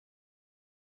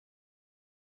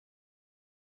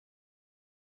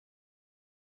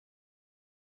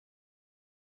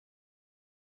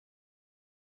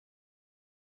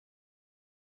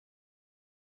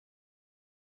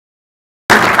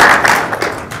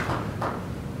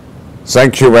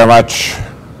Thank you very much,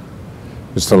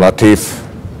 Mr. Latif.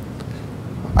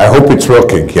 I hope it's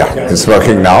working. Yeah, it's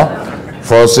working now.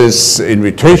 For this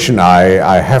invitation,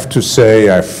 I have to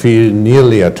say I feel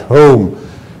nearly at home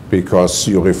because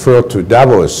you refer to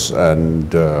Davos,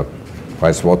 and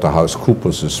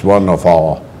PricewaterhouseCoopers is one of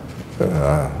our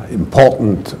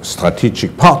important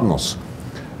strategic partners.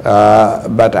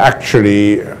 But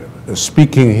actually,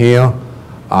 speaking here,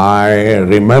 I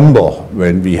remember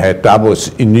when we had Davos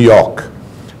in New York,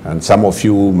 and some of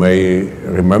you may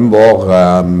remember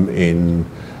in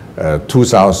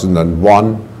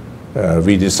 2001,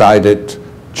 we decided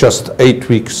just 8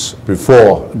 weeks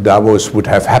before Davos would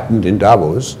have happened in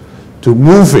Davos to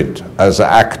move it as an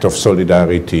act of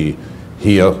solidarity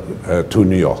here to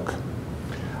New York.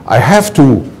 I have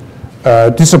to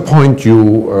disappoint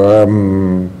you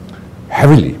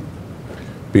heavily,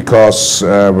 because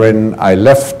when I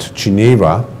left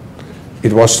Geneva,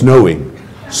 it was snowing.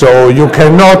 So you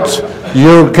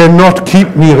cannot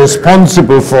keep me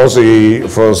responsible for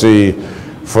the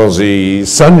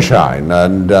sunshine.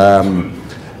 And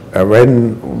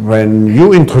when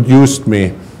you introduced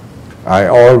me, I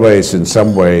always, in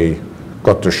some way,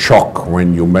 got a shock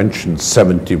when you mentioned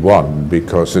 71,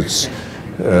 because it's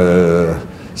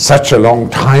such a long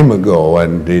time ago,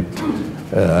 and it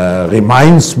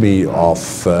reminds me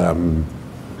of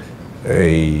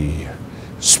a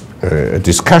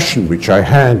discussion which I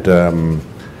had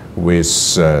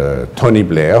with Tony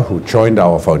Blair, who joined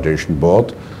our foundation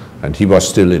board, and he was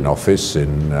still in office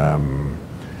in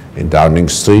Downing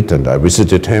Street, and I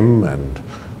visited him, and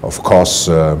of course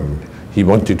he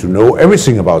wanted to know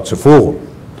everything about the forum.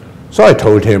 So I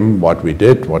told him what we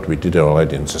did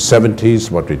already in the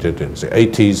 70s, what we did in the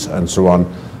 80s, and so on.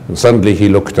 And suddenly he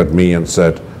looked at me and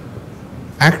said,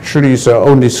 actually there are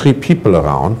only 3 people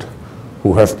around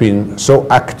who have been so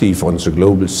active on the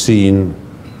global scene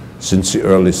since the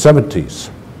early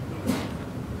 70s.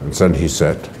 And then he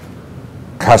said,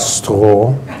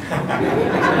 Castro,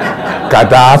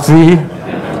 Gaddafi,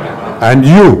 and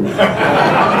you.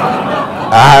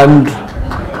 And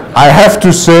I have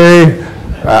to say,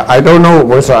 I don't know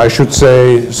whether I should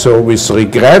say so with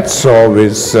regrets or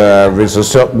with a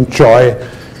certain joy.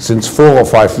 Since 4 or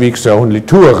 5 weeks, there are only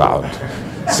 2 around,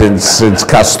 since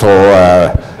Castro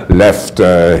left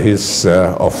his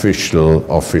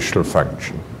official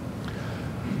function.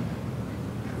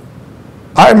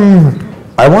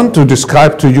 I want to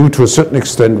describe to you, to a certain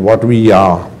extent, what we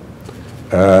are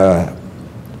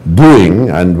doing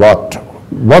and what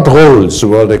roles the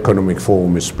World Economic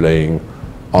Forum is playing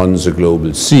on the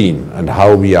global scene, and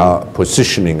how we are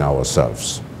positioning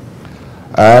ourselves.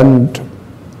 And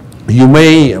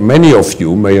many of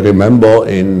you may remember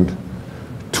in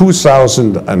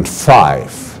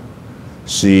 2005,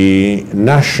 the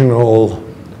National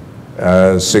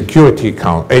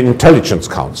Intelligence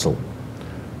Council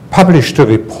published a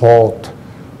report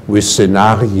with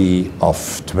scenarios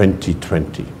of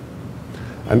 2020.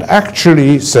 And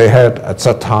actually, they had, at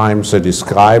that time, they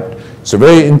described, it's a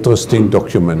very interesting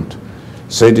document,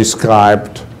 they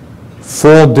described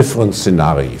 4 different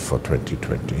scenarios for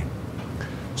 2020.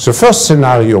 The first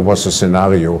scenario was a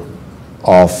scenario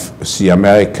of the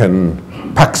American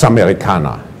Pax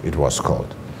Americana, it was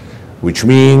called, which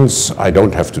means, I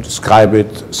don't have to describe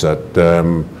it, that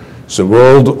the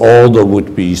world order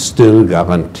would be still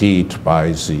guaranteed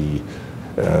by the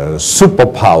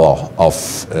superpower of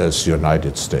the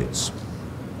United States.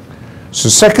 The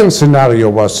second scenario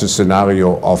was the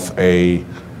scenario of a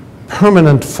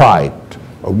permanent fight,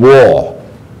 a war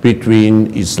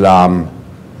between Islam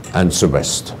and the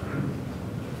West.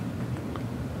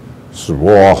 The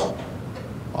war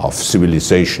of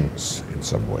civilizations in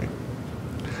some way.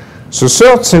 The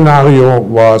third scenario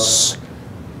was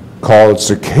called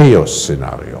the chaos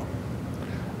scenario.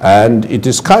 And it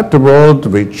described a world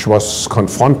which was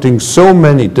confronting so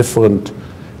many different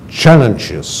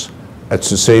challenges at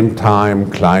the same time,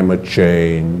 climate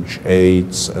change,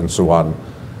 AIDS, and so on.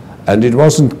 And it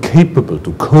wasn't capable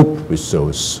to cope with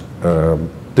those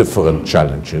different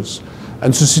challenges.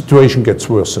 And the situation gets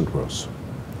worse and worse.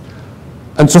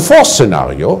 And the fourth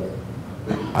scenario,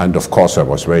 and of course I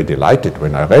was very delighted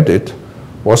when I read it,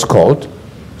 was called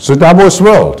the Davos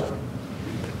world.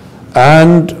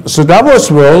 And the Davos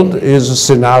world is a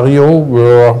scenario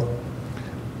where,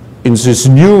 in this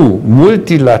new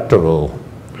multilateral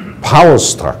power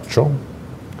structure,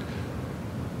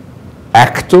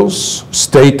 actors,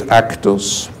 state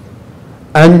actors,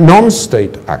 and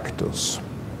non-state actors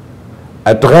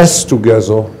address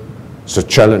together the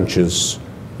challenges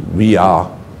we are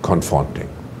confronting.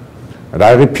 And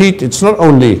I repeat, it's not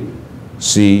only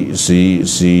the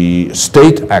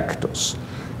state actors.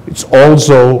 It's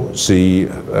also the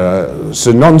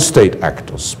non-state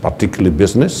actors, particularly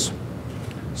business,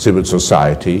 civil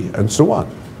society, and so on.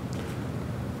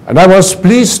 And I was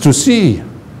pleased to see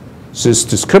this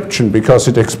description because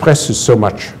it expresses so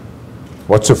much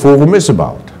what the forum is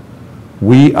about.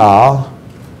 We are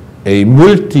a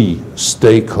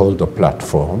multi-stakeholder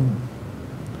platform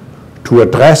to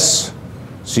address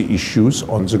the issues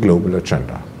on the global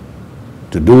agenda.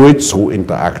 To do it through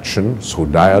interaction, through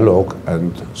dialogue,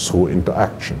 and through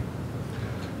interaction.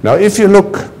 Now, if you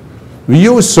look, we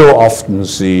use so often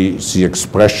the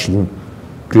expression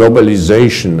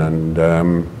globalization, and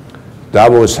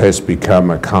Davos has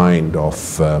become a kind of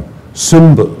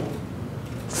symbol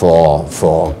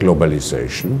for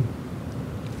globalization.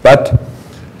 But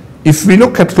if we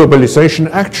look at globalization,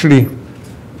 actually,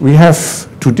 we have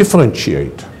to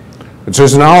differentiate. And so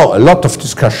there's now a lot of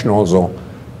discussion also,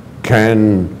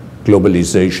 can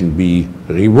globalization be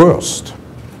reversed?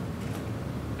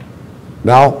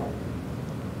 Now,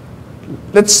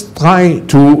 let's try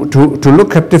to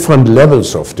look at different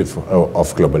levels of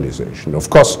globalization. Of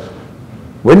course,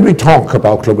 when we talk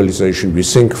about globalization, we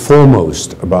think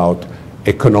foremost about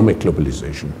economic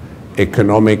globalization,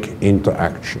 economic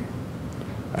interaction.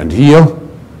 And here,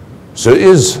 there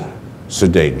is the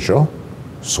danger,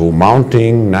 through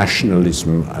mounting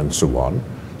nationalism and so on,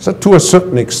 that to a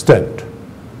certain extent,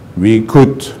 we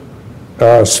could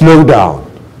slow down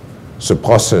the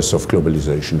process of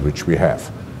globalization which we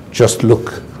have. Just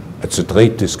look at the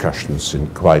trade discussions in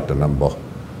quite a number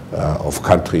of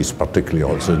countries, particularly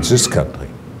also in this country.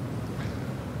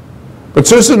 But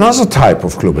there's another type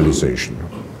of globalization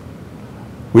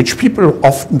which people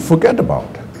often forget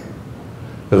about.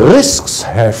 Risks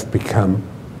have become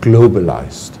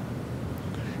globalized.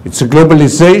 It's a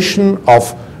globalization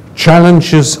of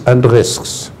challenges and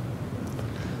risks.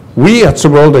 We at the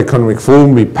World Economic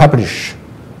Forum, we publish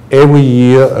every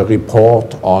year a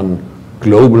report on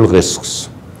global risks.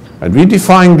 And we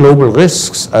define global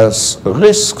risks as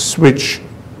risks which,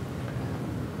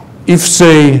 if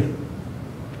they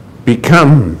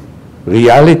become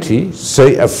reality,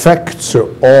 they affect the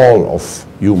all of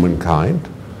humankind.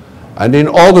 And in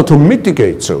order to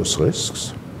mitigate those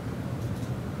risks,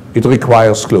 it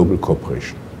requires global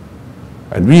cooperation.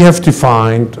 And we have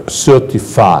defined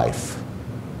 35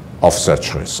 of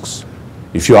such risks.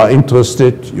 If you are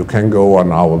interested, you can go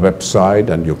on our website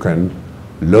and you can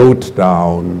load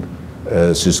down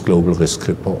this global risk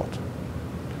report.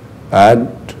 And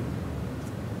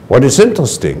what is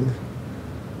interesting,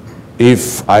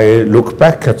 if I look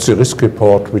back at the risk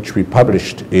report which we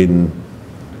published in,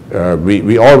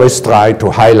 we always try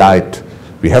to highlight,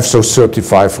 we have those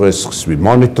 35 risks, we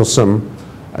monitor them,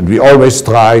 and we always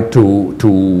try to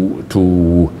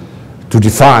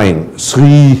define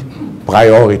 3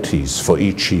 priorities for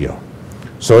each year.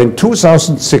 So in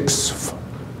 2006,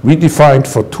 we defined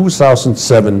for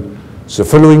 2007 the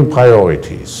following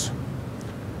priorities: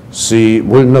 the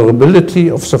vulnerability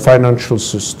of the financial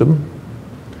system,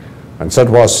 and that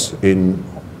was in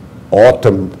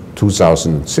autumn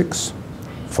 2006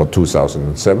 for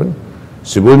 2007,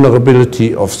 the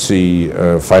vulnerability of the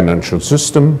financial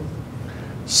system.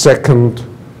 Second,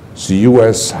 the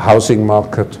US housing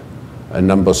market, and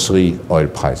number 3, oil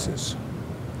prices.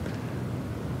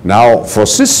 Now, for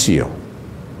this year,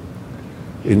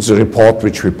 in the report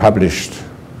which we published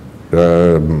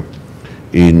in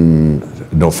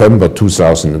November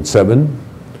 2007,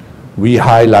 we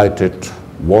highlighted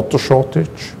water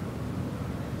shortage,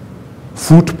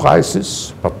 food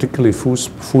prices, particularly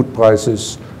food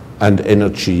prices, and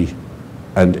energy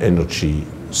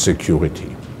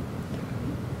security.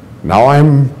 Now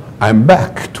I'm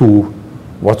back to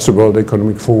what the World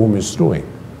Economic Forum is doing.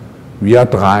 We are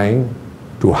trying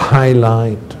to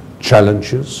highlight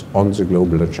challenges on the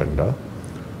global agenda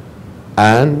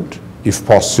and, if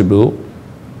possible,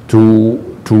 to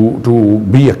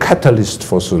be a catalyst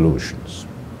for solutions.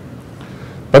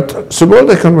 But the World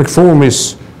Economic Forum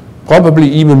is probably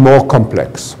even more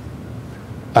complex.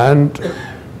 And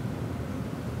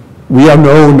we are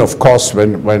known, of course,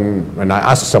 when I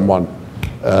ask someone,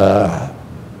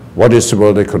 what is the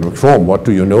World Economic Forum? What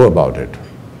do you know about it?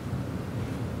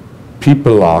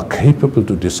 People are capable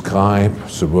to describe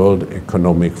the World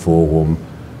Economic Forum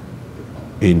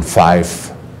in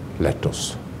 5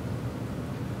 letters.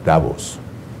 Davos.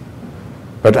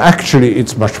 But actually,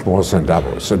 it's much more than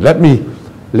Davos. So let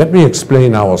me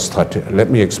explain our strategy. Let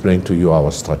me explain to you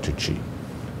our strategy,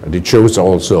 and it shows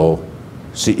also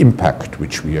the impact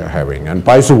which we are having. And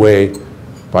by the way,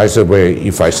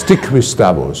 if I stick with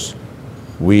Davos,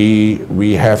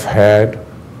 we have had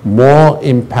more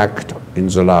impact in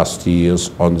the last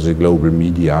years on the global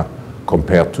media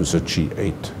compared to the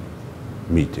G8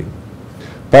 meeting.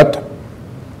 But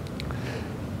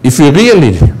if we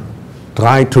really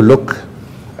try to look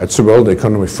at the World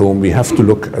Economic Forum, we have to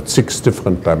look at 6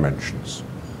 different dimensions.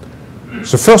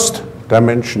 The first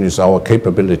dimension is our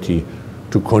capability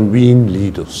to convene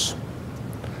leaders.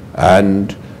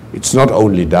 And it's not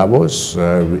only Davos.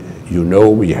 You know,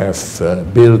 we have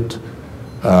built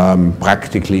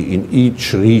practically in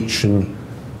each region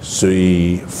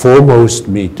the foremost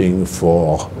meeting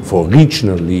for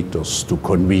regional leaders to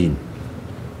convene.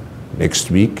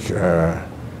 Next week,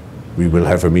 we will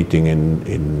have a meeting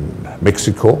in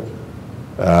Mexico,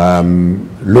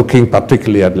 looking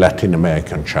particularly at Latin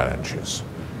American challenges.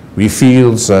 We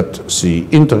feel that the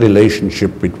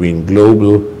interrelationship between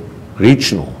global,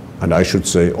 regional, and I should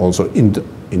say also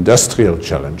industrial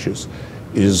challenges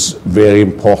is very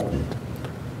important.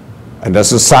 And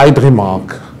as a side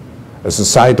remark,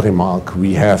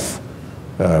 we have,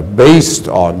 based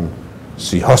on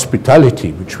the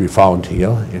hospitality which we found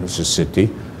here in the city,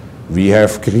 we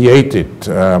have created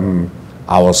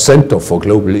our Center for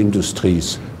Global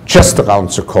Industries just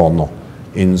around the corner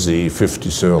in the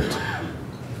 53rd,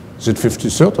 is it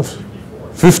 53rd of?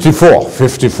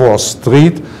 54th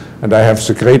Street, and I have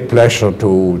the great pleasure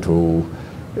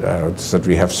that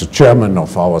we have the chairman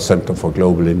of our Center for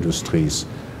Global Industries,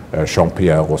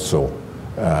 Jean-Pierre Rousseau,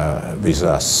 with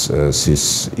us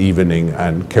this evening,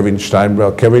 and Kevin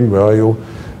Steinberg. Kevin, where are you?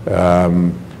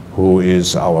 Who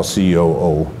is our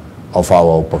COO of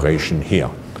our operation here.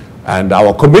 And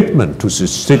our commitment to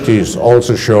this city is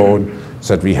also shown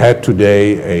that we had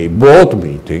today a board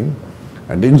meeting,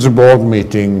 and in the board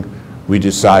meeting we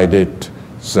decided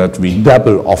that we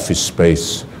double office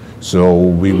space, so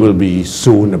we will be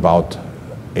soon about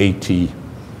 80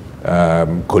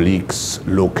 colleagues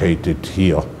located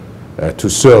here to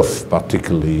serve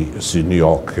particularly the New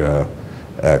York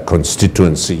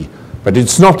constituency. But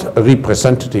it's not a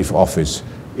representative office,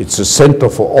 it's a center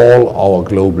for all our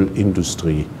global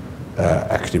industry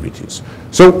activities.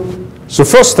 So the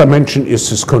first dimension is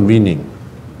this convening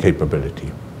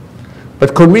capability.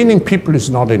 But convening people is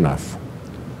not enough.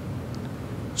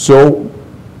 So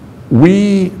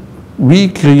we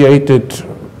created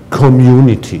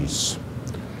communities.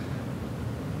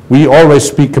 We always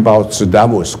speak about the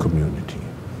Davos community.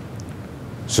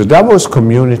 The Davos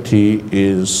community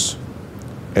is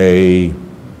an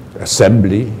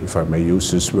assembly, if I may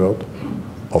use this word,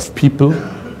 of people,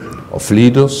 of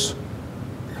leaders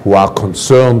who are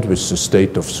concerned with the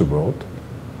state of the world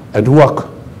and who are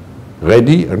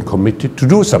ready and committed to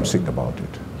do something about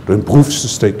it, to improve the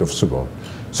state of the world.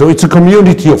 So it's a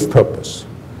community of purpose.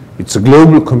 It's a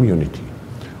global community.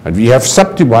 And we have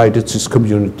subdivided this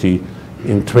community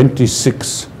in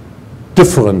 26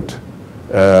 different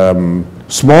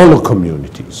smaller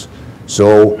communities.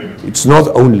 So it's not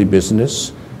only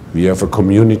business. We have a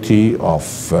community of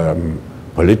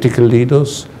political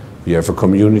leaders. We have a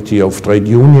community of trade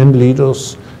union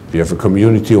leaders. We have a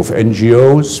community of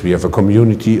NGOs. We have a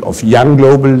community of young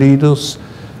global leaders.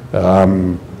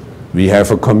 We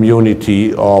have a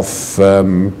community of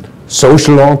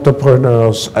social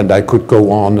entrepreneurs, and I could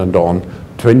go on and on,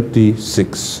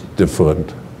 26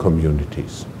 different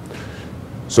communities.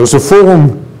 So the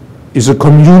forum is a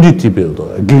community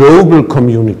builder, a global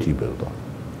community builder.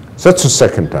 That's the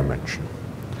second dimension.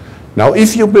 Now,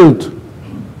 if you build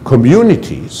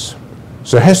communities,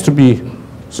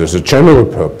 there's a general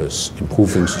purpose,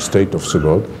 improving the state of the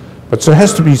world, but there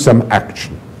has to be some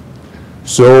action.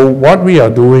 So what we are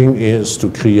doing is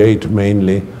to create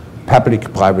mainly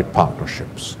public-private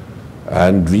partnerships.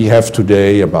 And we have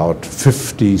today about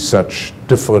 50 such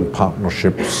different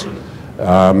partnerships.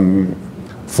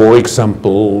 For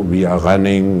example, we are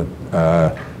running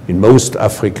in most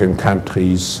African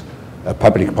countries a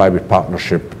public-private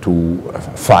partnership to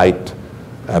fight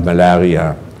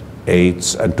malaria,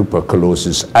 AIDS, and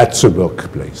tuberculosis at the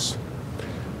workplace.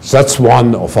 That's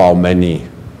one of our many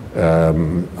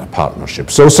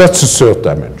partnerships. So that's the third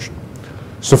dimension.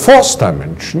 The fourth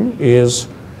dimension is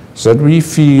that we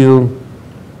feel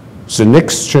the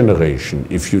next generation,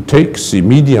 if you take the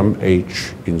median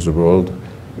age in the world,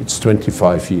 it's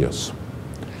 25 years.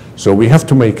 So we have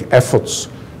to make efforts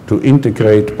to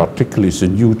integrate particularly the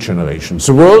new generation.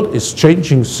 The world is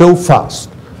changing so fast.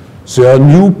 There are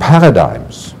new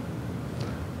paradigms.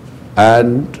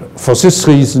 And for this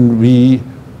reason, we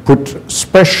put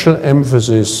special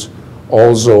emphasis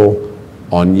also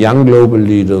on young global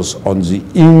leaders, on the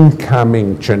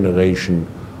incoming generation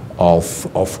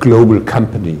of global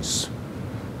companies.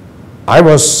 I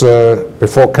was,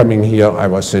 before coming here, I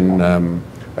was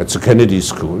at the Kennedy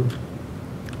School,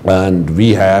 and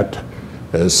we had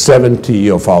 70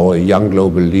 of our young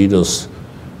global leaders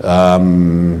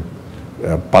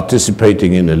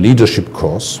participating in a leadership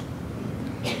course.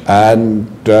 And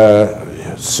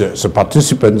the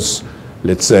participants,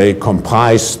 let's say,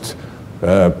 comprised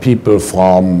people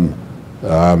from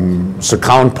the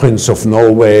Crown Prince of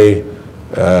Norway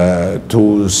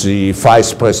to the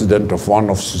Vice President of one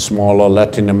of the smaller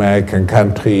Latin American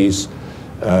countries,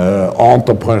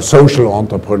 social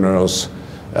entrepreneurs,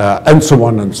 and so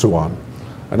on and so on.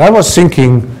 And I was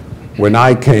thinking, when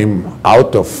I came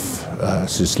out of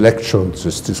this lecture,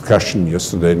 this discussion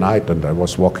yesterday night, and I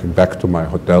was walking back to my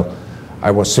hotel,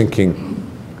 I was thinking,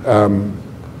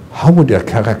 how would I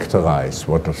characterize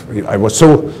what I was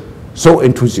so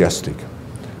enthusiastic.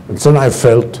 And then I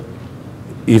felt,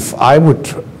 if I would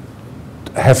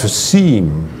have a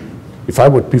theme, if I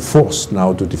would be forced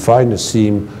now to define a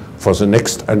theme for the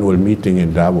next annual meeting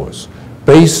in Davos,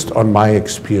 based on my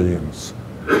experience,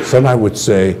 then I would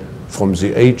say, from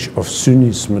the age of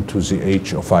cynicism to the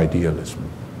age of idealism.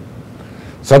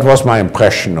 That was my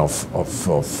impression of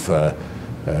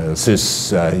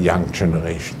this young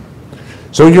generation.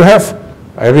 So you have,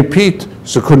 I repeat,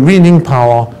 the convening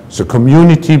power, the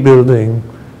community building,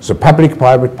 the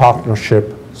public-private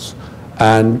partnerships,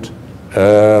 and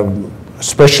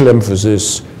special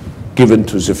emphasis given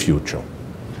to the future.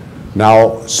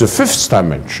 Now, the fifth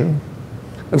dimension,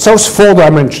 and those four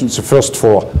dimensions, the first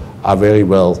four, are very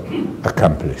well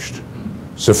accomplished.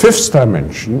 The fifth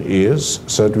dimension is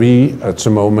that we, at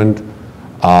the moment,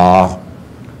 are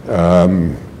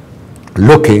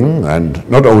looking, and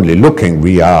not only looking,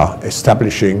 we are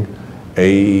establishing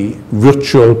a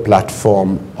virtual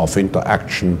platform of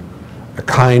interaction, a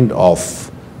kind of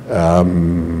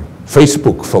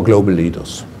Facebook for global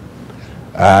leaders.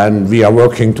 And we are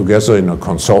working together in a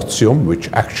consortium which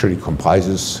actually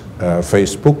comprises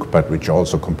Facebook, but which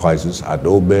also comprises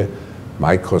Adobe,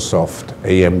 Microsoft,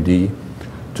 AMD,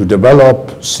 to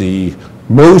develop the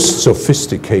most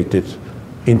sophisticated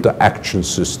interaction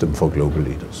system for global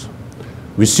leaders,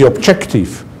 with the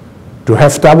objective to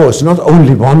have Davos not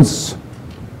only once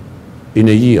in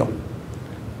a year,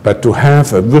 but to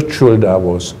have a virtual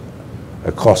Davos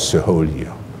across the whole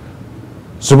year.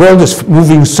 The world is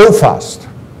moving so fast,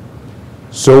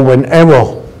 so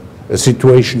whenever a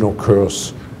situation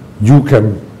occurs, you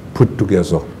can put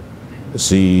together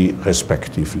the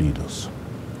respective leaders.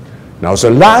 Now,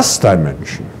 the last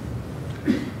dimension,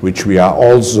 which we are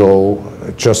also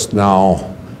just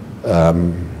now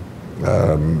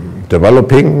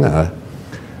developing,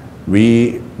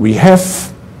 we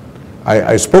have,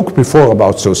 I spoke before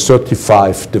about those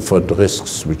 35 different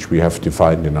risks which we have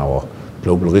defined in our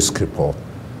global risk report.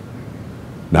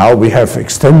 Now we have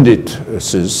extended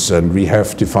this, and we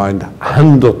have defined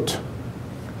 100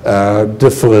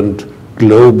 different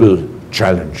global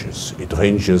challenges. It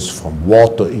ranges from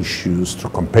water issues to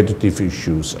competitive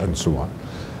issues and so on.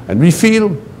 And we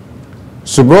feel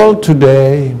the world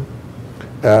today,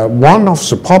 one of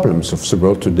the problems of the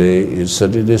world today is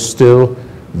that it is still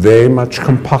very much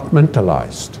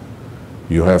compartmentalized.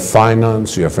 You have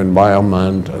finance, you have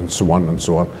environment, and so on and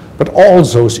so on. But all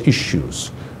those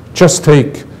issues, just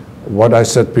take what I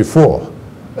said before,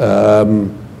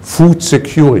 food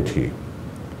security.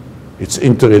 It's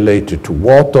interrelated to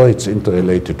water, it's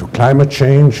interrelated to climate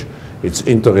change, it's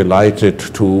interrelated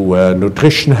to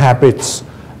nutrition habits,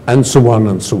 and so on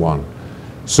and so on.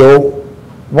 So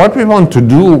what we want to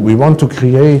do, we want to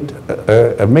create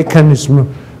a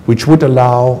mechanism which would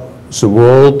allow the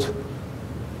world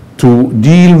to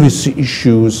deal with the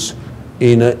issues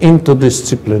in an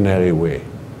interdisciplinary way.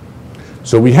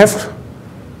 So we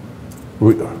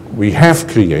have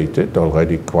created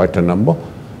already quite a number,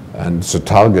 and the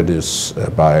target is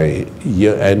by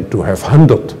year end to have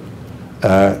 100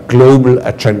 global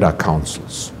agenda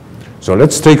councils. So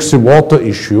let's take the water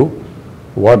issue.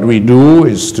 What we do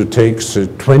is to take the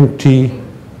 20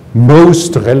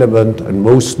 most relevant and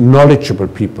most knowledgeable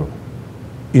people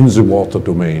in the water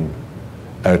domain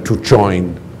to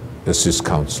join this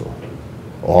council.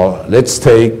 Or let's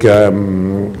take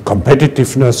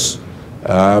competitiveness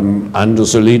under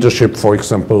the leadership, for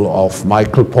example, of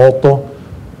Michael Porter.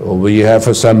 We have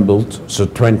assembled the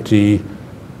 20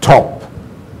 top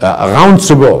around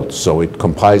the world, so it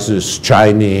comprises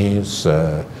Chinese,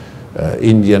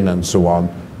 Indian, and so on,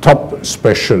 top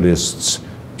specialists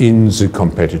in the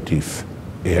competitive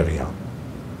area.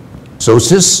 So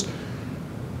this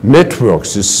network,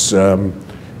 this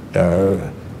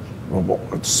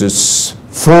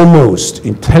foremost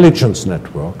intelligence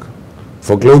network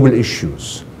for global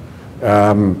issues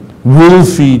will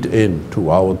feed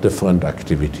into our different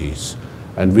activities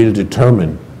and will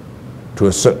determine, to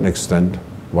a certain extent,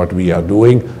 what we are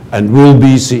doing, and will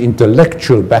be the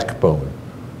intellectual backbone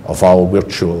of our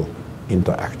virtual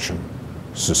interaction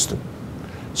system.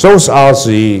 Those are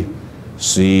the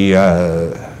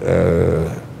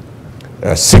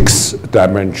 6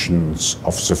 dimensions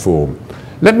of the forum.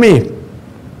 Let me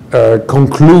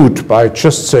conclude by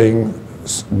just saying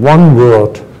one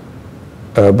word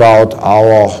about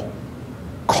our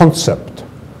concept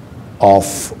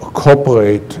of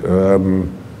corporate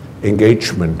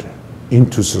engagement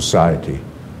into society.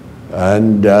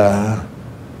 And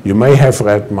you may have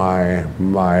read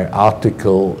my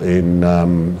article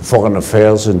in Foreign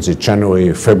Affairs in the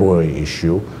January-February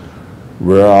issue,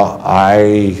 where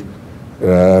I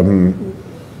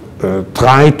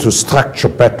try to structure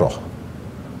better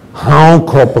how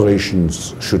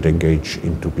corporations should engage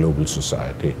into global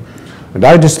society. And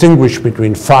I distinguish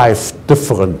between 5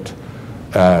 different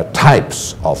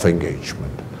types of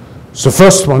engagement. The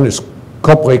first one is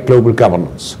corporate global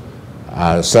governance.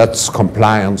 That's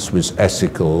compliance with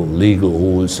ethical, legal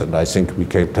rules, and I think we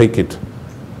can take it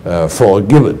for a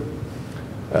given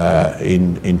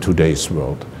in today's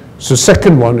world. The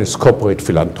second one is corporate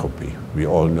philanthropy. We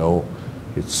all know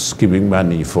it's giving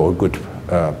money for a good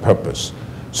purpose.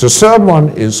 The third one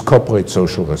is corporate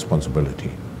social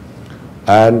responsibility.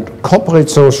 And corporate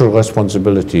social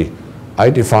responsibility, I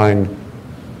define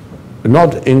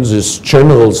not in this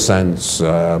general sense,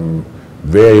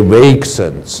 very vague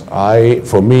sense.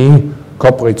 For me,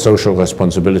 corporate social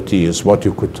responsibility is what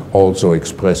you could also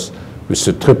express with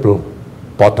the triple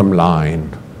bottom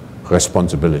line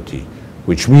responsibility,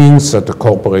 which means that the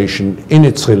corporation in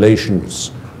its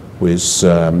relations with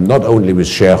not only with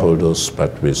shareholders,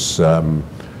 but with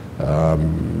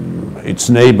its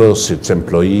neighbors, its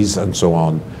employees, and so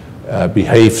on,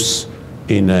 behaves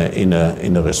in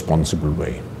a responsible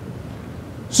way.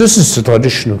 This is the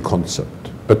traditional concept.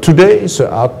 But today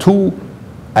there are 2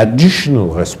 additional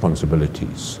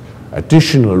responsibilities,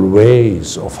 additional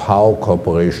ways of how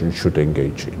corporations should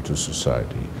engage into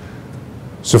society.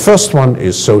 The first one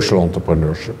is social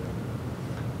entrepreneurship.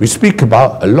 We speak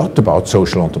a lot about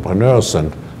social entrepreneurs,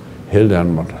 and Hilde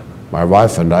and my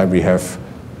wife and I, we have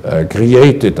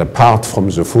created, apart from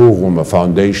the forum, a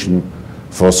foundation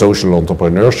for social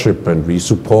entrepreneurship, and we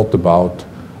support about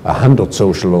 100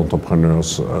 social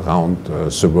entrepreneurs around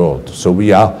the world. So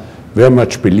we are very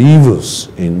much believers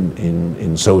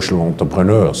in social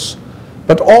entrepreneurs.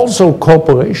 But also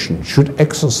corporations should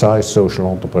exercise social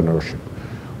entrepreneurship,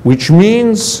 which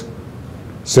means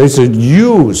they should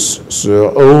use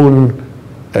their own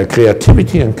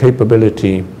creativity and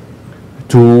capability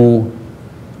to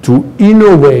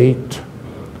innovate,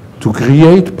 to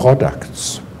create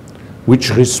products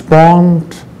which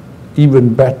respond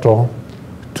even better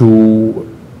to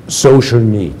social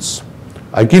needs.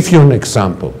 I give you an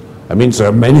example. I mean, there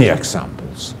are many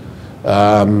examples.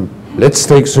 Let's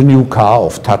take the new car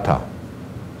of Tata.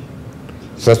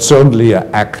 That's certainly an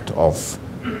act of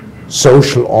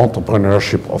social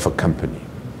entrepreneurship of a company,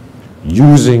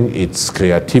 using its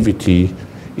creativity,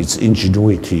 its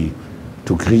ingenuity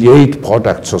to create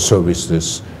products or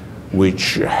services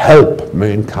which help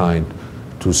mankind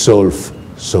to solve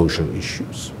social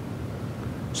issues.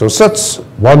 So that's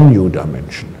one new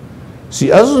dimension.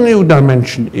 The other new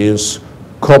dimension is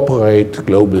corporate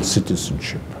global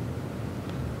citizenship.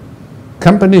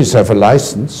 Companies have a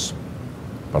license,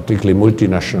 particularly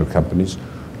multinational companies,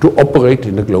 to operate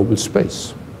in the global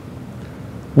space.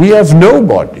 We have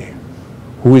nobody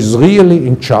who is really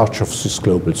in charge of this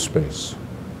global space.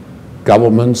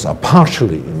 Governments are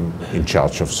partially in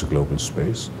charge of the global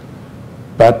space,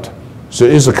 but there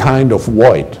is a kind of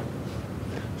void.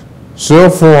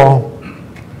 Therefore,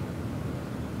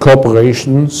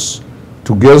 corporations,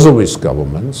 together with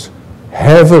governments,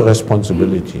 have a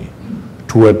responsibility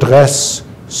to address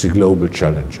the global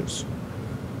challenges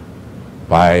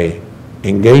by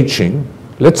engaging.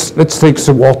 Let's take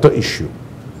the water issue.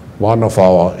 One of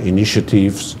our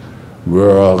initiatives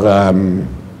where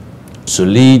the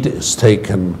lead is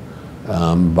taken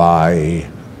by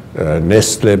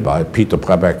Nestle, by Peter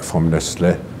Brabeck from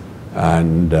Nestle,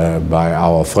 and by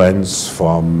our friends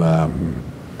from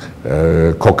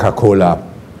Coca-Cola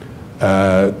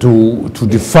to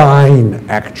define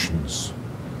actions,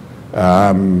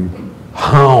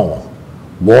 how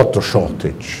water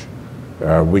shortage,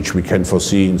 which we can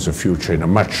foresee in the future in a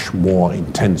much more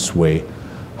intense way,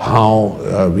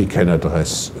 how we can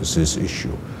address this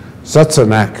issue. That's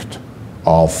an act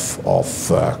of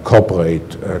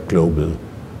corporate global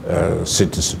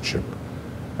citizenship.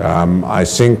 I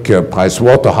think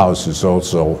Pricewaterhouse is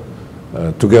also,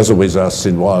 together with us,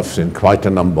 involved in quite a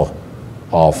number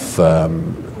of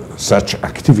such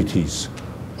activities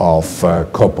of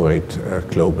corporate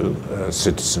global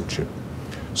citizenship.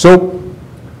 So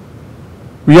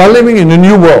we are living in a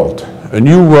new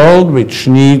world which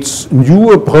needs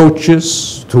new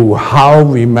approaches to how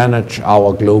we manage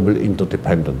our global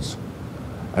interdependence.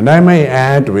 And I may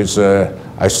add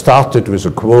I started with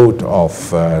a quote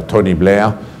of Tony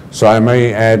Blair, so I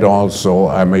may add also,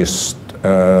 I may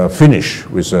finish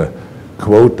with a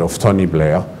quote of Tony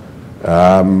Blair.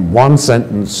 One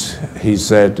sentence he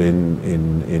said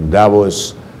in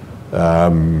Davos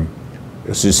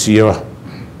this year,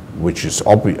 which is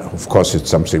obvious, of course it's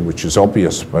something which is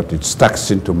obvious, but it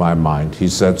sticks into my mind. He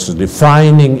said the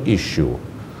defining issue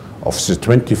of the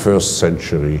 21st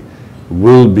century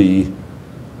will be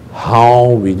how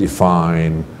we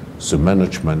define the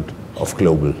management of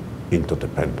global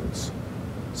interdependence.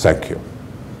 Thank you.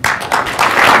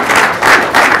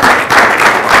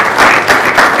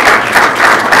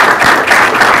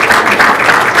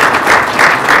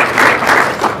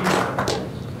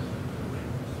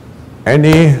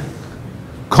 Any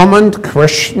comment,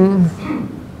 question?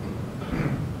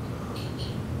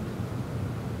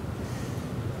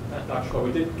 Dr. Schwab,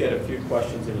 we did get a few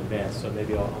questions in advance, so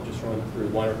maybe I'll just run through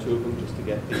one or two of them just to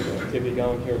get the activity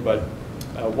going here. But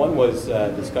one was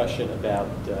discussion about,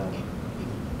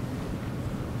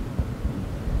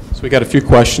 so we got a few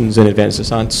questions in advance,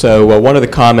 Hassan. So one of the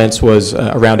comments was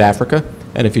around Africa.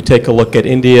 And if you take a look at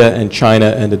India and China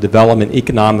and the development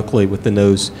economically within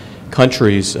those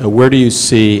countries, where do you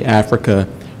see Africa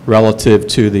relative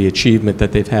to the achievement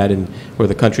that they've had in where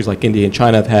the countries like India and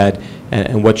China have had,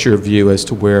 and what's your view as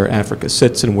to where Africa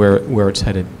sits and where it's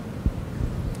headed?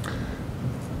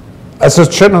 As a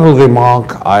general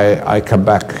remark, I come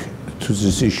back to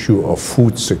this issue of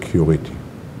food security,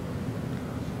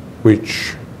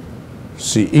 which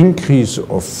the increase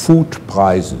of food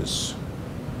prices,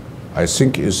 I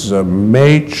think, is a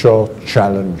major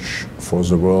challenge for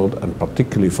the world, and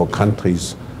particularly for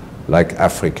countries like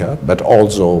Africa, but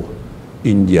also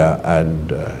India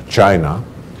and China.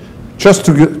 Just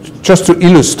to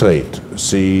illustrate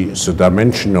the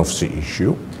dimension of the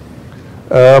issue,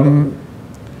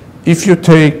 if you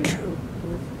take,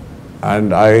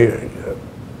 and I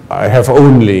have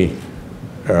only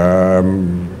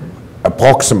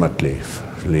approximately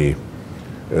the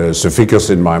figures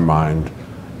in my mind,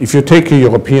 if you take a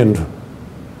European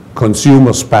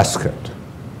consumer's basket,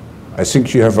 I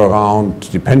think you have around,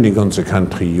 depending on the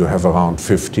country, you have around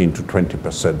 15 to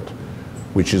 20%,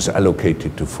 which is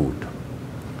allocated to food.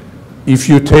 If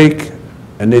you take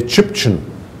an Egyptian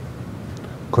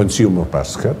consumer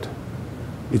basket,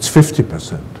 it's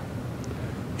 50%.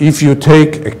 If you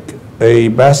take a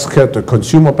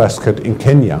consumer basket in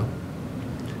Kenya,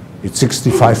 it's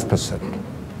 65%.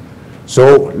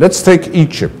 So let's take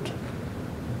Egypt.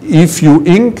 If you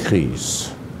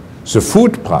increase the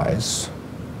food price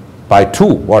by 2,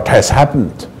 what has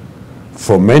happened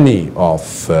for many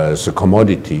of the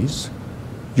commodities,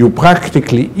 you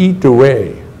practically eat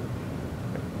away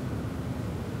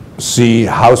the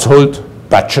household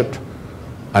budget,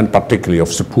 and particularly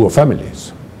of the poor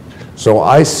families. So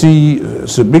I see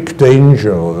the big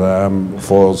danger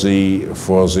for the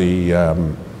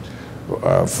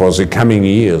coming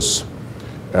years.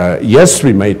 Yes,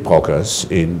 we made progress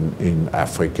in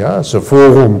Africa. The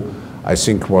forum, I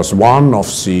think, was one of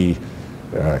the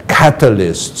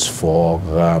catalysts for,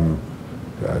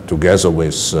 together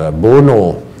with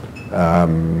Bono,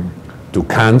 to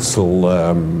cancel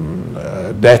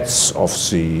debts of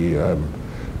the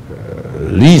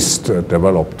least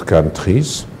developed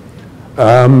countries.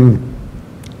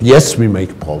 Yes, we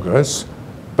make progress,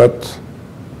 but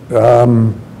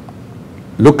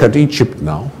look at Egypt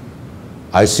now.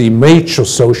 I see major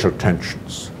social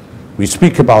tensions. We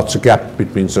speak about the gap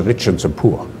between the rich and the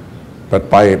poor, but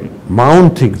by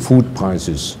mounting food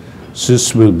prices,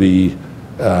 this will be,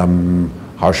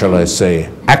 how shall I say,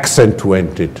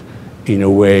 accentuated in a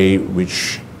way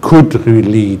which could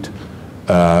lead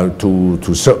to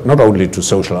not only to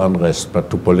social unrest, but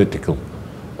to political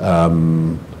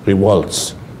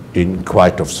revolts in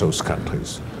quite of those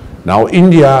countries. Now,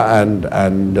 India and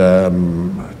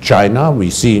China,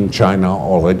 we see in China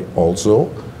already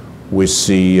also with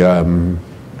the,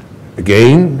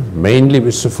 again, mainly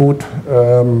with the food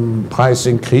price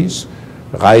increase,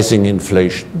 rising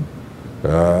inflation.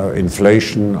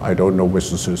 Inflation, I don't know whether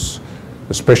this is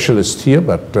a specialist here,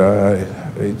 but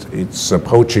it's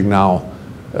approaching now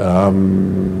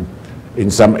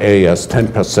in some areas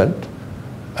 10%.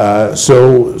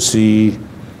 So the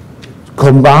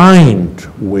combined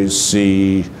with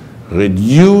the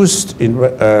reduced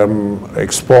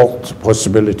export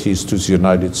possibilities to the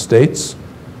United States,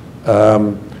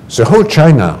 the whole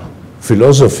China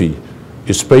philosophy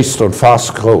is based on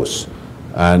fast growth.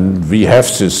 And we have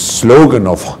this slogan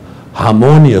of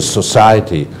harmonious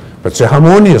society, but the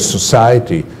harmonious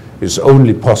society is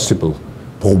only possible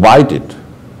provided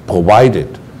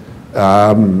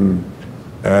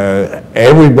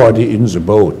everybody in the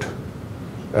boat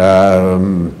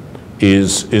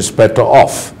is better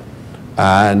off.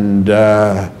 And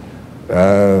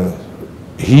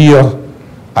here,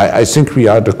 I think we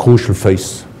are the crucial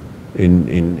phase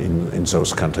in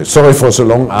those countries. Sorry for the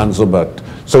long answer, but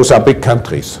those are big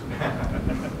countries.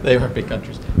 They are big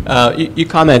countries. You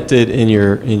commented in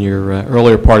your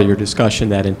earlier part of your discussion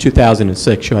that in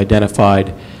 2006 you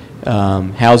identified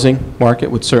housing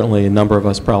market, which certainly a number of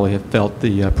us probably have felt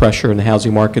the pressure in the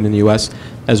housing market in the U.S.,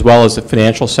 as well as the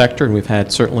financial sector, and we've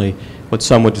had certainly what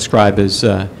some would describe as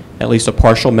at least a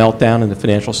partial meltdown in the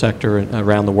financial sector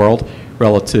around the world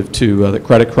relative to the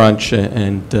credit crunch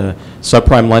and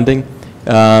subprime lending.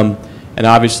 And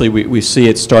obviously we see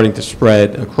it starting to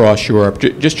spread across Europe.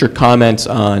 Just your comments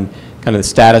on kind of the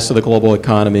status of the global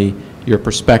economy, your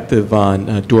perspective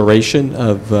on duration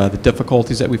of the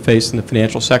difficulties that we face in the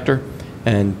financial sector,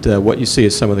 and what you see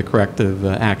as some of the corrective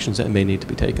actions that may need to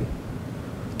be taken.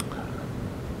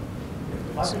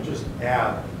 If I could just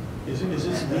add, is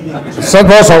this leading to... That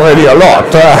was already a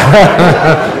lot.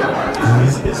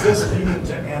 is this leading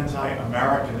to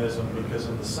anti-Americanism? Because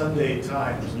in the Sunday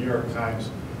Times, New York Times,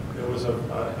 there was a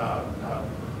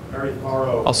very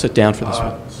thorough I'll sit down for this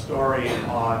one. Story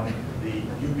on the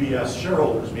UBS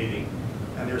shareholders meeting,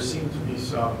 and there seemed to be a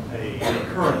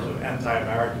current of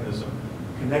anti-Americanism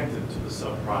connected to the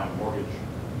subprime mortgage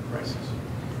crisis.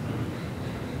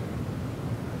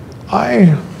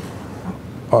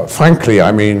 Frankly,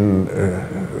 I mean,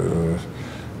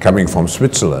 coming from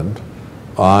Switzerland,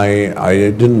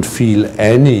 I didn't feel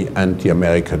any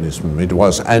anti-Americanism. It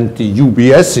was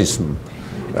anti-UBSism,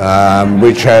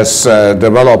 which has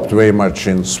developed very much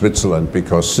in Switzerland,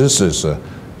 because this is a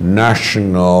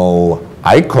national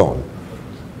icon,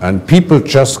 and people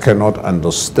just cannot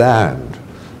understand.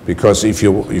 Because if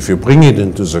you bring it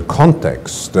into the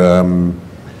context,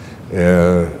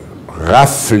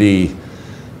 roughly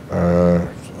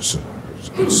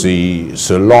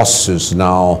the loss is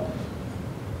now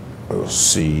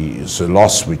the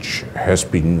loss which has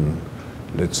been,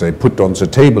 let's say, put on the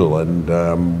table,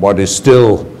 and what is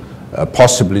still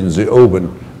possible in the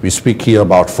open. We speak here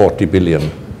about 40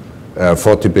 billion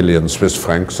Swiss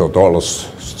francs or dollars.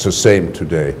 It's the same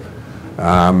today.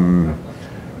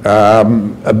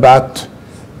 But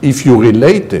if you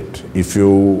relate it, if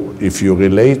you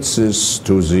relate this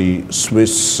to the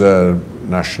Swiss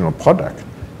national product,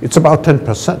 it's about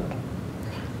 10%.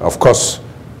 Of course,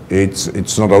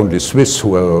 it's not only Swiss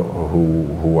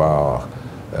who are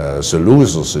the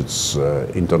losers. It's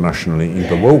internationally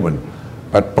interwoven.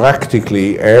 But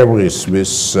practically every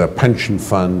Swiss pension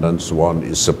fund and so on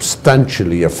is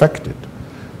substantially affected.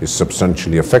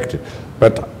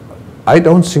 But I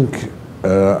don't think,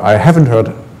 I haven't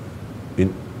heard,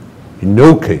 in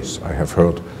no case I have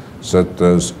heard that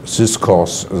this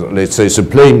course, let's say the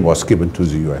blame was given to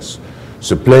the US.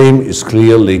 The blame is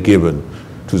clearly given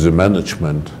to the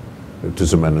management of the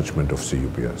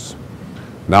UBS.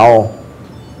 Now,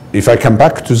 if I come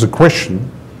back to the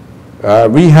question,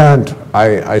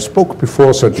 I spoke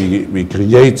before that we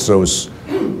create those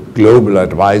global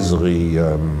advisory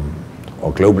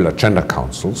or global agenda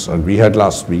councils, and we had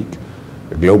last week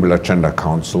a global agenda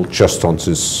council just on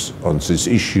these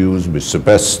issues with the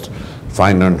best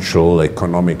financial,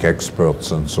 economic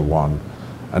experts and so on.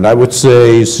 And I would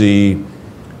say the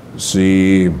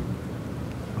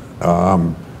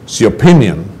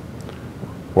opinion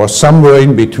was somewhere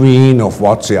in between of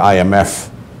what the IMF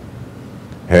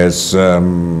has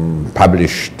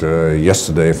published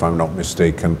yesterday, if I'm not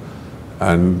mistaken,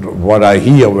 and what I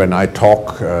hear when I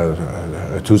talk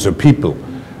to the people.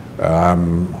 Our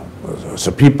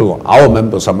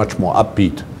members are much more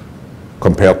upbeat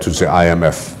compared to the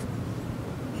IMF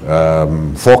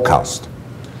forecast.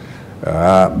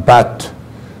 But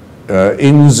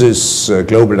in this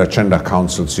Global Agenda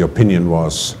Council, the opinion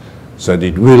was that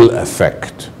it will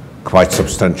affect quite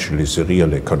substantially the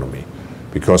real economy,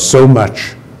 because so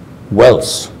much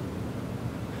wealth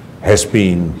has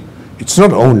been, it's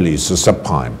not only the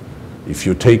subprime. If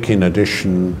you take in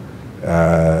addition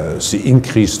the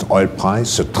increased oil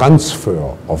price, the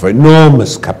transfer of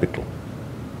enormous capital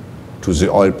to the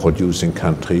oil-producing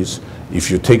countries, if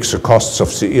you take the costs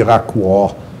of the Iraq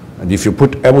war, and if you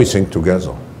put everything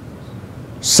together,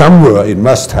 somewhere it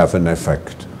must have an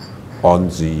effect on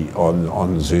the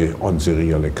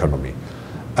real economy.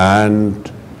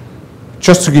 And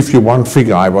just to give you one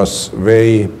figure, I was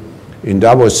very In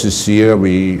Davos this year,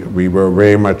 we were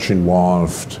very much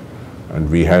involved, and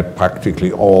we had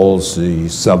practically all the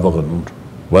sovereign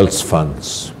wealth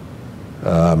funds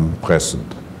present.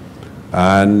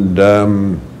 And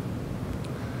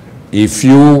if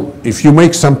you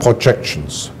make some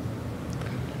projections,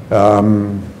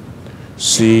 the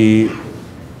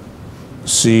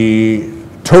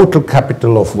total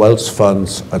capital of wealth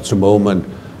funds at the moment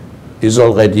is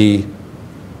already,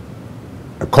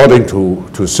 according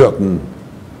to certain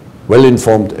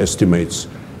well-informed estimates,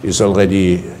 is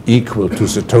already equal to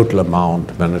the total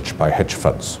amount managed by hedge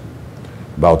funds,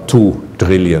 about $2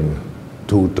 trillion.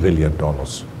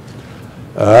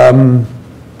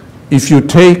 If you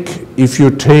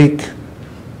take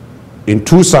in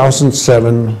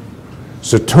 2007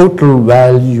 the total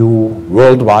value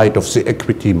worldwide of the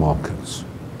equity markets,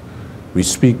 we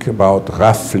speak about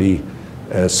roughly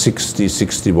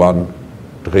 $61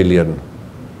 trillion.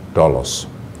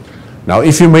 Now,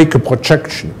 if you make a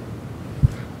projection,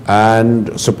 and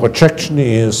the projection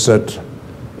is that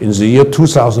in the year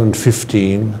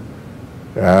 2015,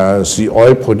 the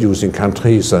oil-producing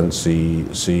countries and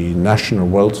the national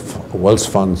wealth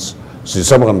funds, the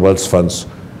sovereign wealth funds,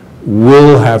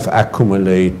 will have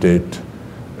accumulated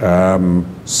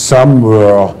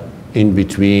somewhere in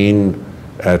between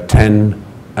 10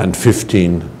 and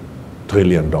 15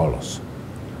 trillion dollars.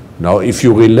 Now, if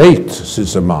you relate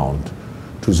this amount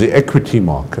to the equity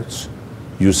markets,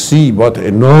 you see what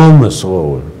enormous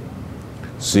role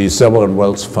the sovereign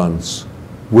wealth funds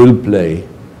will play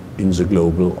on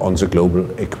the global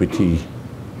equity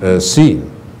scene.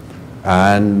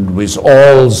 And with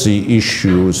all the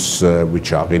issues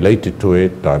which are related to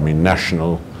it, I mean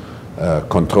national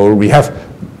control, we have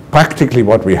practically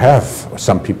what we have,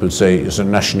 some people say, is a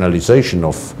nationalization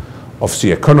of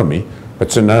the economy, but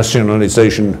the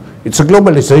nationalization, it's a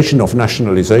globalization of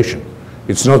nationalization.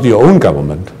 It's not your own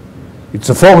government, it's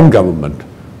a foreign government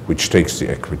which takes the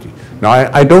equity. Now,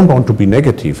 I don't want to be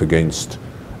negative against,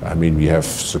 I mean, we have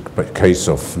the case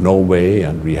of Norway,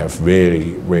 and we have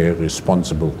very, very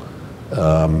responsible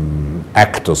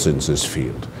actors in this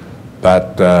field.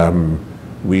 But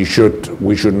we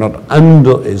should not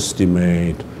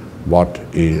underestimate what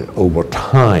over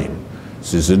time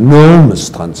this enormous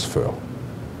transfer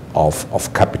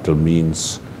of capital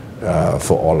means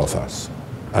for all of us,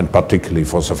 and particularly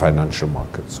for the financial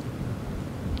markets.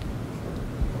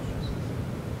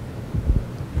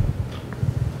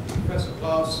 Professor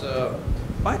Klaus,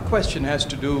 my question has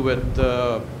to do with,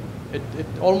 it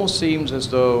almost seems as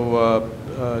though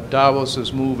Davos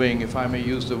is moving, if I may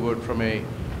use the word, from a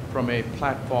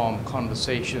platform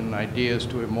conversation, ideas,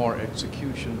 to a more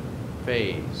execution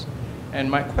phase. And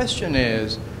my question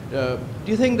is, do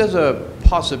you think there's a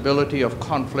possibility of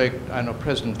conflict? I know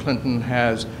President Clinton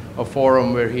has a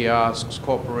forum where he asks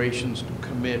corporations to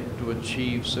commit to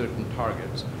achieve certain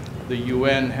targets. The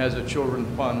UN has a children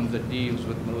fund that deals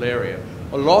with malaria.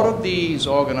 A lot of these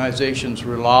organizations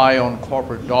rely on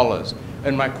corporate dollars.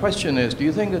 And my question is, do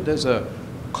you think that there's a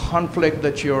conflict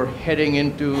that you're heading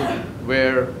into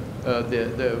where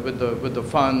with the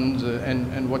funds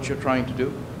and what you're trying to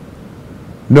do?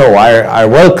 No, I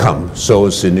welcome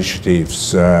those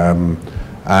initiatives,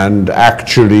 and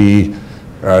actually,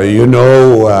 you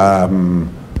know,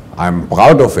 I'm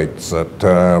proud of it that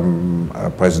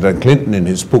President Clinton, in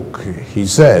his book, he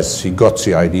says he got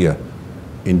the idea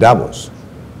in Davos.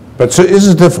 But there is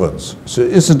a difference. There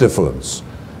is a difference.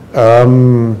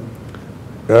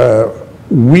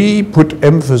 We put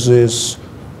emphasis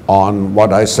on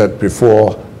what I said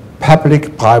before,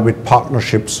 public-private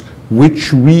partnerships,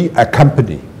 which we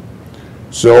accompany.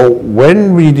 So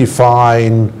when we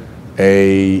define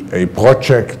a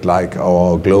project like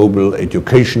our global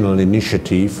educational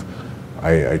initiative,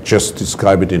 I just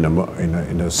describe it in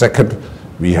a second,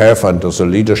 we have, under the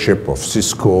leadership of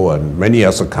Cisco and many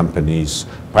other companies,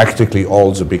 practically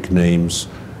all the big names,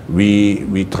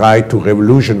 we try to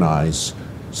revolutionize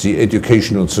the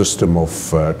educational system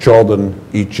of Jordan,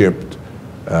 Egypt,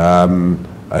 and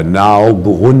now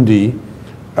Burundi,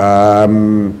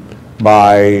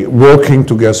 by working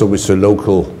together with the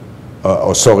local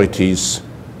authorities.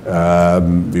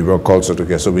 We work also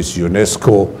together with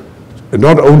UNESCO,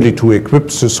 not only to equip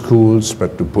the schools,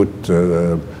 but to put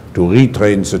to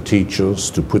retrain the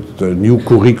teachers, to put the new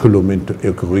curricula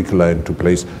into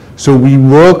place. So we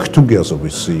work together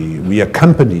with we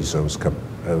accompany those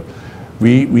companies.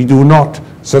 We do not,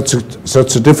 such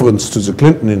a difference to the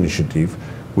Clinton initiative,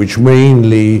 which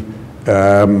mainly,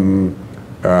 and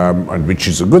which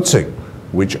is a good thing,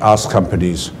 which asks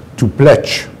companies to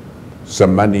pledge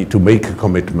some money, to make a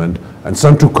commitment, and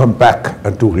some to come back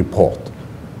and to report.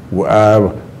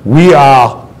 We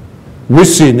are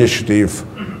with the initiative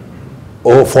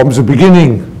or from the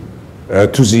beginning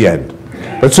to the end.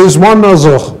 But there's one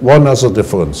other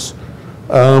difference.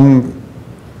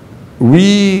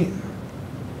 We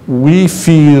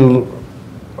feel,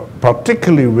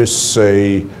 particularly with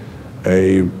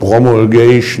a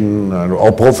promulgation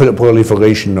or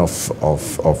proliferation of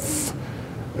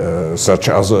such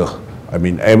other, I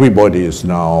mean, everybody is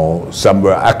now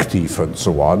somewhere active and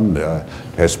so on,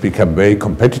 has become very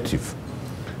competitive.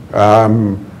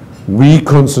 We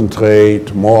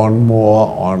concentrate more and more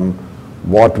on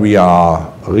what we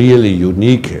are really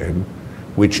unique in,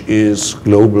 which is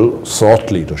global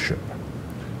thought leadership.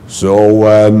 So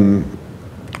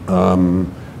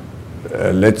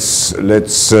let's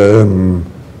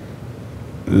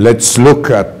look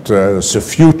at the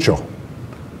future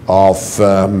of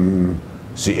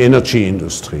the energy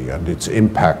industry and its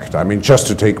impact. I mean, just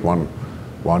to take one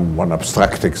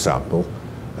abstract example.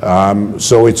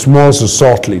 So it's more the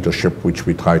thought leadership which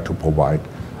we try to provide,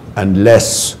 and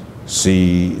less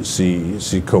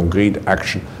the concrete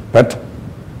action. But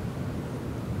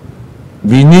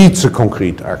we need the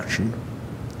concrete action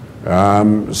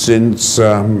since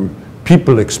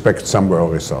people expect some real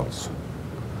results.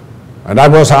 And I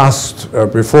was asked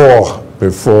before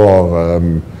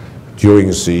during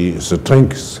the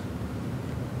drinks,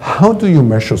 how do you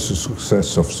measure the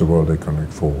success of the World Economic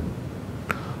Forum?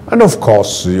 And of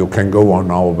course, you can go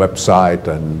on our website,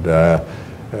 and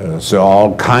there are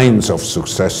all kinds of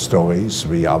success stories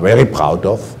we are very proud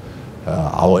of.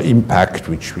 Our impact,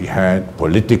 which we had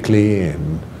politically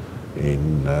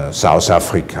in South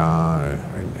Africa,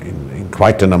 in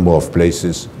quite a number of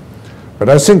places. But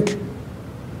I think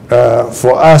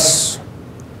for us,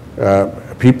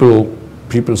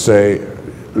 people say,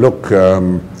 look,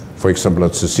 for example,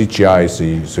 at the CGI,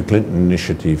 the Clinton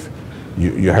initiative,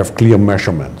 you have clear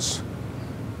measurements.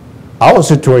 Our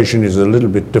situation is a little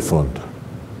bit different.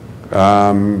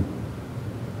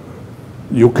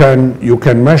 You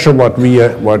can measure what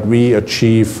we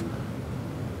achieve,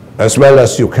 as well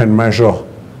as you can measure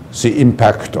the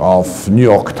impact of New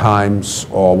York Times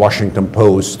or Washington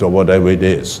Post or whatever it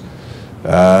is.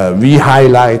 We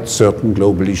highlight certain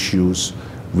global issues.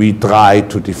 We try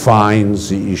to define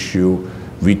the issue.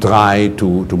 We try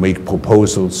to make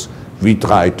proposals. We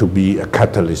try to be a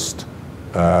catalyst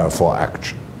for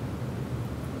action.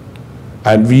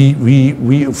 And we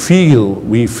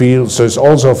feel, so it's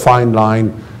also a fine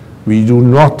line, we do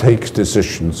not take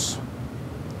decisions.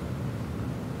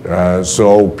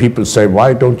 So people say,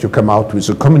 why don't you come out with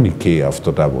a communique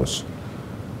after Davos?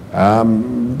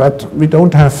 But we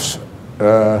don't have,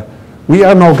 we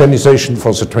are an organization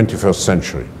for the 21st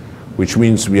century, which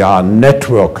means we are a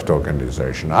networked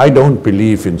organization. I don't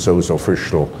believe in those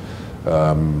official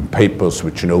papers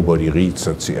which nobody reads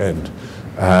at the end.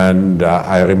 And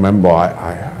I remember,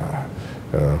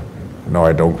 no,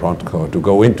 I don't want to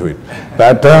go into it.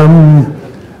 But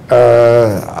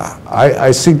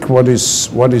I think what is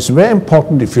very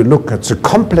important, if you look at the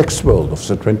complex world of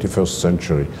the 21st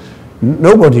century,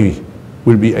 nobody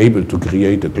will be able to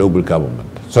create a global government.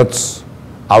 That's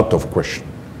out of question.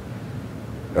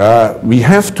 We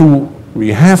have to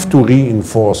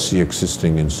reinforce the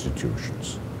existing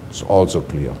institutions. It's also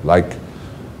clear, like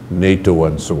NATO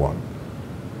and so on.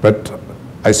 But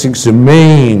I think the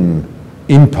main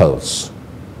impulse,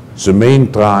 the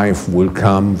main drive will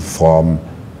come from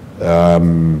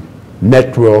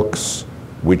networks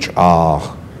which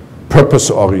are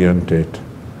purpose-oriented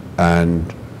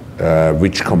and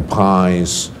which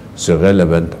comprise the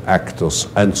relevant actors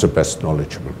and the best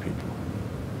knowledgeable people.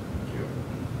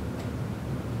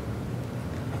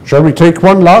 Shall we take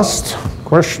one last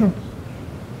question?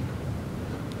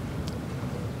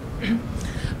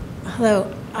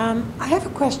 Hello. I have a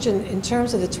question in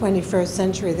terms of the 21st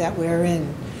century that we're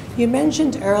in. You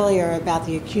mentioned earlier about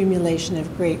the accumulation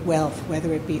of great wealth,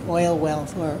 whether it be oil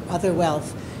wealth or other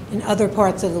wealth in other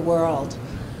parts of the world.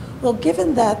 Well,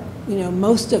 given that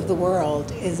most of the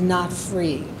world is not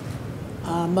free,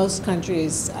 most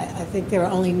countries, I think there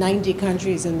are only 90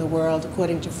 countries in the world,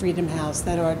 according to Freedom House,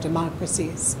 that are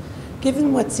democracies.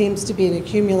 Given what seems to be an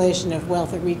accumulation of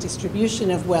wealth, a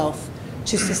redistribution of wealth,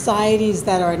 to societies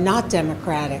that are not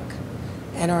democratic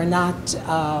and are not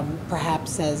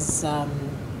perhaps as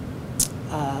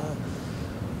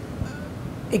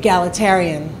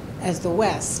egalitarian as the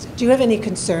West. Do you have any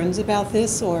concerns about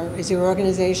this, or is your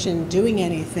organization doing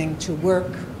anything to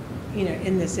work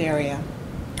in this area?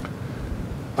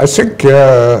 I think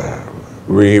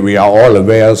we are all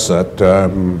aware that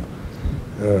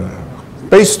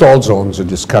based also on the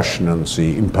discussion and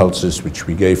the impulses which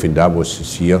we gave in Davos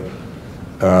this year,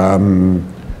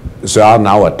 there are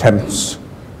now attempts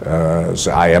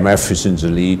the IMF is in the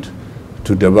lead,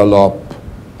 to develop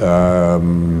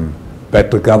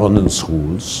better governance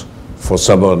rules for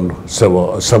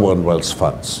sovereign wealth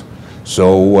funds.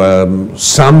 So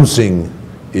something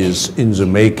is in the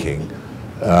making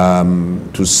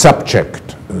to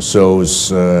subject those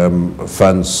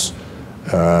funds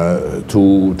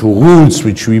to rules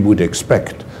which we would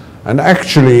expect. And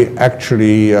actually,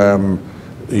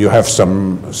 you have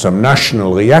some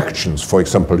national reactions. For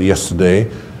example, yesterday,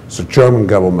 the German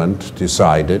government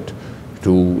decided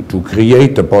to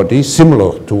create a body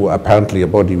similar to apparently a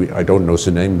body, I don't know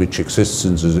the name, which exists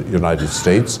in the United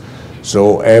States.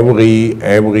 So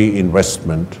every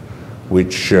investment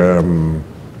which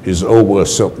is over a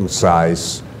certain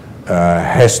size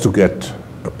has to get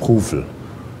approval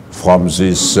from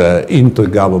this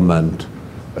intergovernment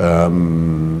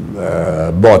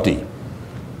body,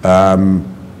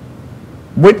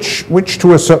 which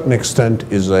to a certain extent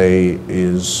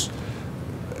is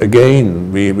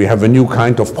again, we have a new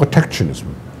kind of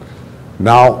protectionism.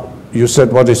 Now, you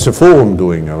said, what is the forum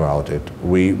doing about it?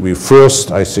 We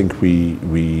first, I think we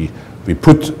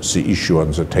put the issue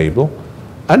on the table,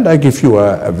 and I give you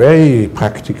a very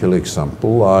practical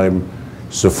example.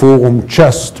 The forum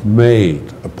just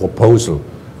made a proposal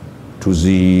to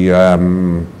the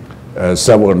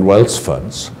sovereign wealth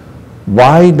funds.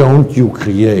 Why don't you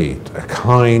create a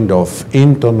kind of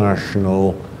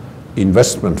international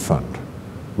investment fund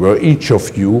where each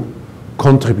of you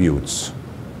contributes,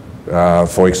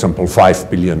 for example, $5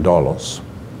 billion,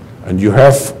 and you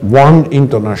have one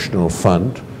international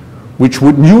fund which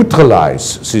would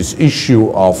neutralize this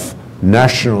issue of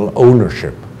national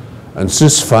ownership. And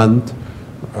this fund,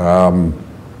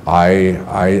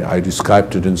 I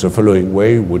described it in the following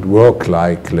way, would work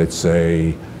like, let's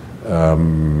say,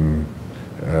 the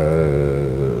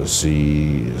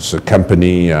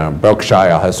company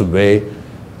Berkshire Hathaway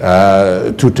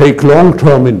to take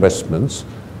long-term investments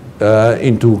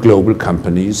into global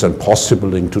companies and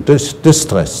possibly into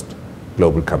distressed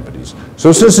global companies.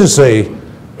 So this is a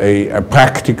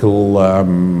practical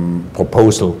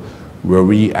proposal where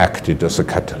we acted as a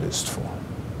catalyst for.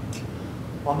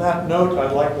 On that note,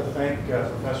 I'd like to thank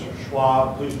Professor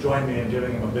Schwab. Please join me in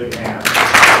giving him a big hand.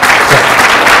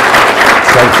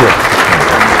 Thank you.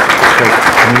 So,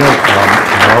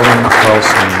 Marlon, Klaus,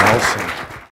 and Nelson